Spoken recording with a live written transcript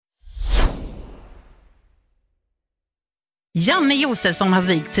Janne Josefsson har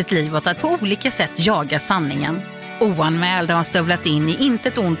vigt sitt liv åt att på olika sätt jaga sanningen. Oanmäld har han stövlat in i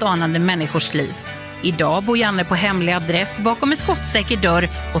intet ont anande människors liv. Idag bor Janne på hemlig adress bakom en skottsäker dörr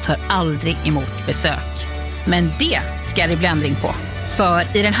och tar aldrig emot besök. Men det ska det bli ändring på.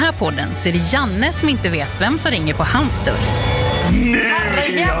 För i den här podden så är det Janne som inte vet vem som ringer på hans dörr.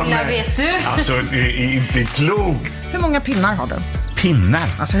 Nej, jävla vet du. Alltså, det är inte klokt. Hur många pinnar har du?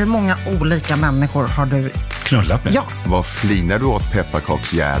 Pinnar? Alltså, hur många olika människor har du knullat med? Ja. Vad flinar du åt,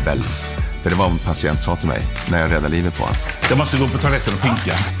 pepparkaksjävel? För det var en patient sa till mig när jag räddade livet på honom. Jag måste gå på toaletten och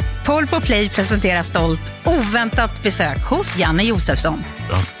pinka. 12 på Play presenterar stolt oväntat besök hos Janne Josefsson.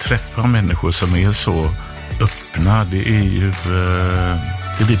 Jag träffar människor som är så öppna. Det är ju...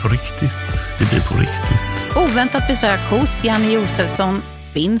 det blir på riktigt. Det blir på riktigt. Oväntat besök hos Janne Josefsson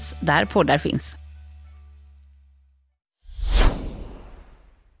finns där poddar finns.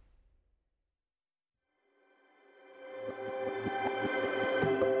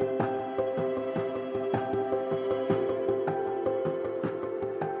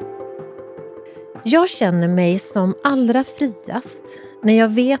 Jag känner mig som allra friast när jag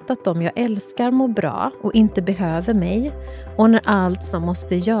vet att de jag älskar mår bra och inte behöver mig, och när allt som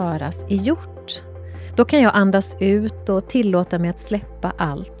måste göras är gjort. Då kan jag andas ut och tillåta mig att släppa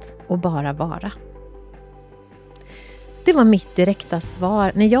allt och bara vara. Det var mitt direkta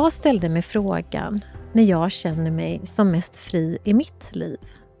svar när jag ställde mig frågan när jag känner mig som mest fri i mitt liv.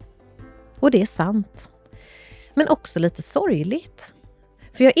 Och det är sant. Men också lite sorgligt.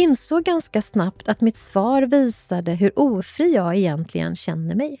 För jag insåg ganska snabbt att mitt svar visade hur ofri jag egentligen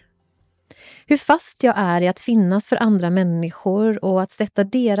känner mig. Hur fast jag är i att finnas för andra människor och att sätta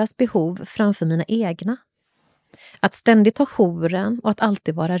deras behov framför mina egna. Att ständigt ha jouren och att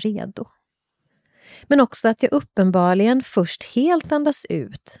alltid vara redo. Men också att jag uppenbarligen först helt andas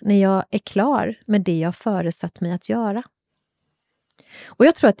ut när jag är klar med det jag föresatt mig att göra. Och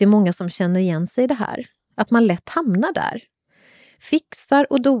jag tror att det är många som känner igen sig i det här. Att man lätt hamnar där. Fixar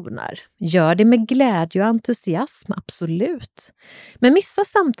och donar, gör det med glädje och entusiasm, absolut. Men missar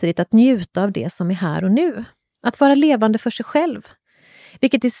samtidigt att njuta av det som är här och nu. Att vara levande för sig själv.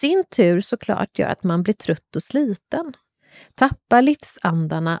 Vilket i sin tur såklart gör att man blir trött och sliten. Tappar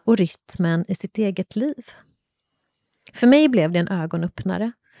livsandarna och rytmen i sitt eget liv. För mig blev det en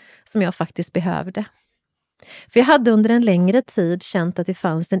ögonöppnare som jag faktiskt behövde. För jag hade under en längre tid känt att det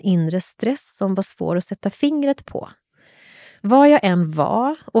fanns en inre stress som var svår att sätta fingret på. Vad jag än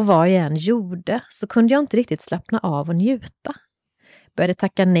var och vad jag än gjorde så kunde jag inte riktigt slappna av och njuta. Började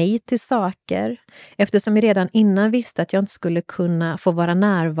tacka nej till saker eftersom jag redan innan visste att jag inte skulle kunna få vara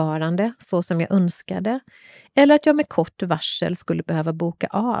närvarande så som jag önskade. Eller att jag med kort varsel skulle behöva boka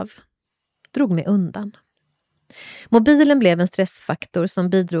av. Drog mig undan. Mobilen blev en stressfaktor som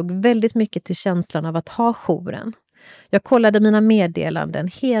bidrog väldigt mycket till känslan av att ha jouren. Jag kollade mina meddelanden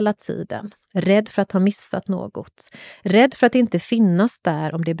hela tiden. Rädd för att ha missat något. Rädd för att inte finnas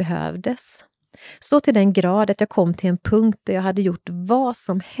där om det behövdes. Så till den grad att jag kom till en punkt där jag hade gjort vad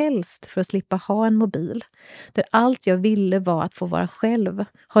som helst för att slippa ha en mobil. Där allt jag ville var att få vara själv,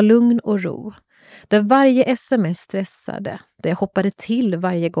 ha lugn och ro. Där varje sms stressade, där jag hoppade till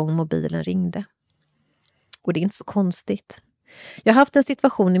varje gång mobilen ringde. Och det är inte så konstigt. Jag har haft en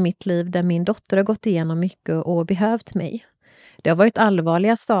situation i mitt liv där min dotter har gått igenom mycket och behövt mig. Det har varit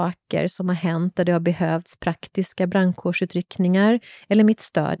allvarliga saker som har hänt där det har behövts praktiska brandkårsutryckningar eller mitt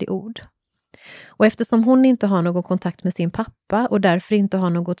stöd i ord. Och eftersom hon inte har någon kontakt med sin pappa och därför inte har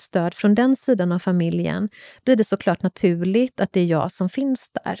något stöd från den sidan av familjen blir det såklart naturligt att det är jag som finns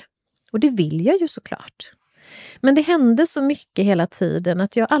där. Och det vill jag ju såklart. Men det hände så mycket hela tiden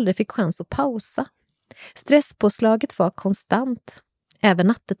att jag aldrig fick chans att pausa. Stresspåslaget var konstant, även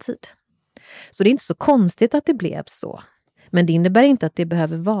nattetid. Så det är inte så konstigt att det blev så. Men det innebär inte att det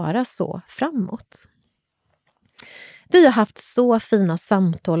behöver vara så framåt. Vi har haft så fina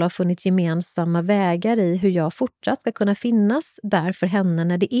samtal och funnit gemensamma vägar i hur jag fortsatt ska kunna finnas där för henne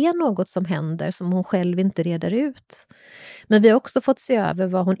när det är något som händer som hon själv inte reder ut. Men vi har också fått se över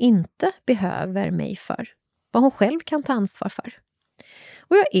vad hon inte behöver mig för. Vad hon själv kan ta ansvar för.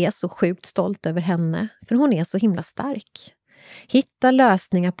 Och jag är så sjukt stolt över henne för hon är så himla stark. Hittar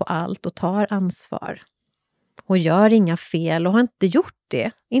lösningar på allt och tar ansvar. Hon gör inga fel och har inte gjort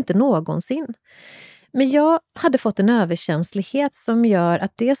det, inte någonsin. Men jag hade fått en överkänslighet som gör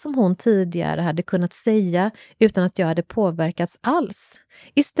att det som hon tidigare hade kunnat säga utan att jag hade påverkats alls,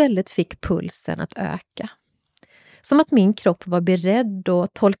 istället fick pulsen att öka. Som att min kropp var beredd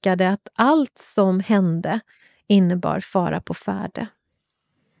och tolkade att allt som hände innebar fara på färde.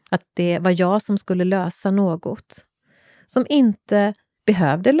 Att det var jag som skulle lösa något som inte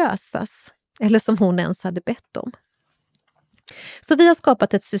behövde lösas eller som hon ens hade bett om. Så vi har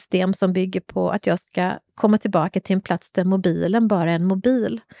skapat ett system som bygger på att jag ska komma tillbaka till en plats där mobilen bara är en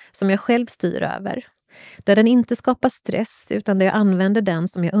mobil som jag själv styr över. Där den inte skapar stress utan där jag använder den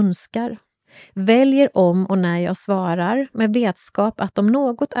som jag önskar. Väljer om och när jag svarar med vetskap att om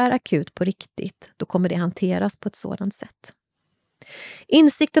något är akut på riktigt, då kommer det hanteras på ett sådant sätt.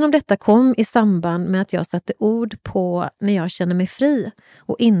 Insikten om detta kom i samband med att jag satte ord på när jag känner mig fri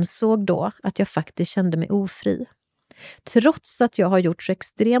och insåg då att jag faktiskt kände mig ofri. Trots att jag har gjort så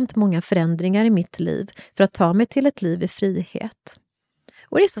extremt många förändringar i mitt liv för att ta mig till ett liv i frihet.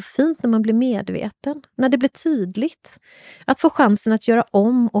 Och det är så fint när man blir medveten, när det blir tydligt. Att få chansen att göra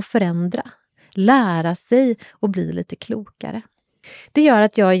om och förändra, lära sig och bli lite klokare. Det gör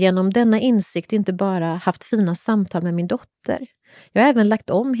att jag genom denna insikt inte bara haft fina samtal med min dotter. Jag har även lagt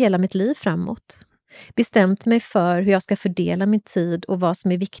om hela mitt liv framåt. Bestämt mig för hur jag ska fördela min tid och vad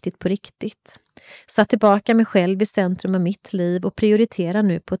som är viktigt på riktigt. Satt tillbaka mig själv i centrum av mitt liv och prioriterar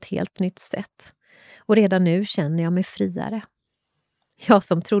nu på ett helt nytt sätt. Och redan nu känner jag mig friare. Jag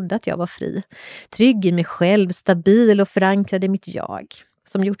som trodde att jag var fri. Trygg i mig själv, stabil och förankrad i mitt jag.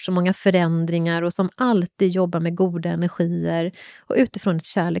 Som gjort så många förändringar och som alltid jobbar med goda energier och utifrån ett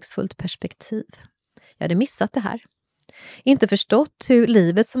kärleksfullt perspektiv. Jag hade missat det här. Inte förstått hur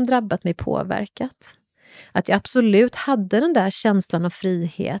livet som drabbat mig påverkat. Att jag absolut hade den där känslan av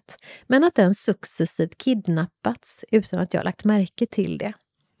frihet, men att den successivt kidnappats utan att jag lagt märke till det.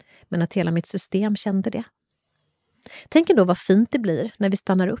 Men att hela mitt system kände det. Tänk ändå vad fint det blir när vi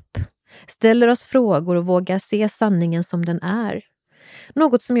stannar upp. Ställer oss frågor och vågar se sanningen som den är.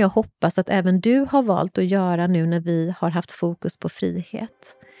 Något som jag hoppas att även du har valt att göra nu när vi har haft fokus på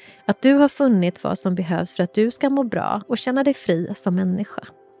frihet. Att du har funnit vad som behövs för att du ska må bra och känna dig fri som människa.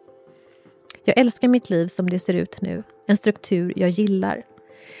 Jag älskar mitt liv som det ser ut nu. En struktur jag gillar.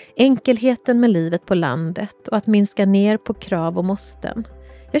 Enkelheten med livet på landet och att minska ner på krav och måsten.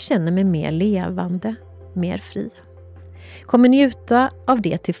 Jag känner mig mer levande, mer fri. Kommer njuta av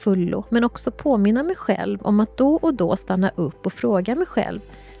det till fullo, men också påminna mig själv om att då och då stanna upp och fråga mig själv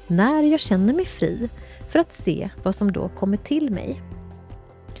när jag känner mig fri för att se vad som då kommer till mig.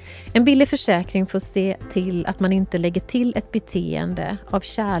 En billig försäkring får se till att man inte lägger till ett beteende av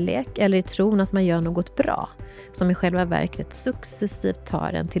kärlek eller i tron att man gör något bra som i själva verket successivt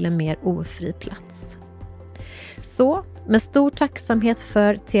tar en till en mer ofri plats. Så, med stor tacksamhet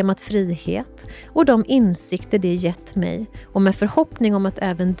för temat frihet och de insikter det gett mig och med förhoppning om att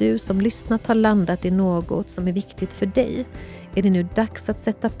även du som lyssnat har landat i något som är viktigt för dig, är det nu dags att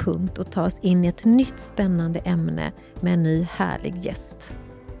sätta punkt och ta oss in i ett nytt spännande ämne med en ny härlig gäst.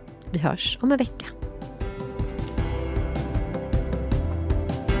 Vi hörs om en vecka.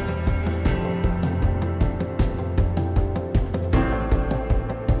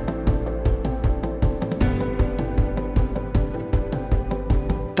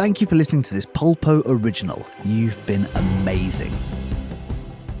 Thank you for listening to this Polpo original. You've been amazing.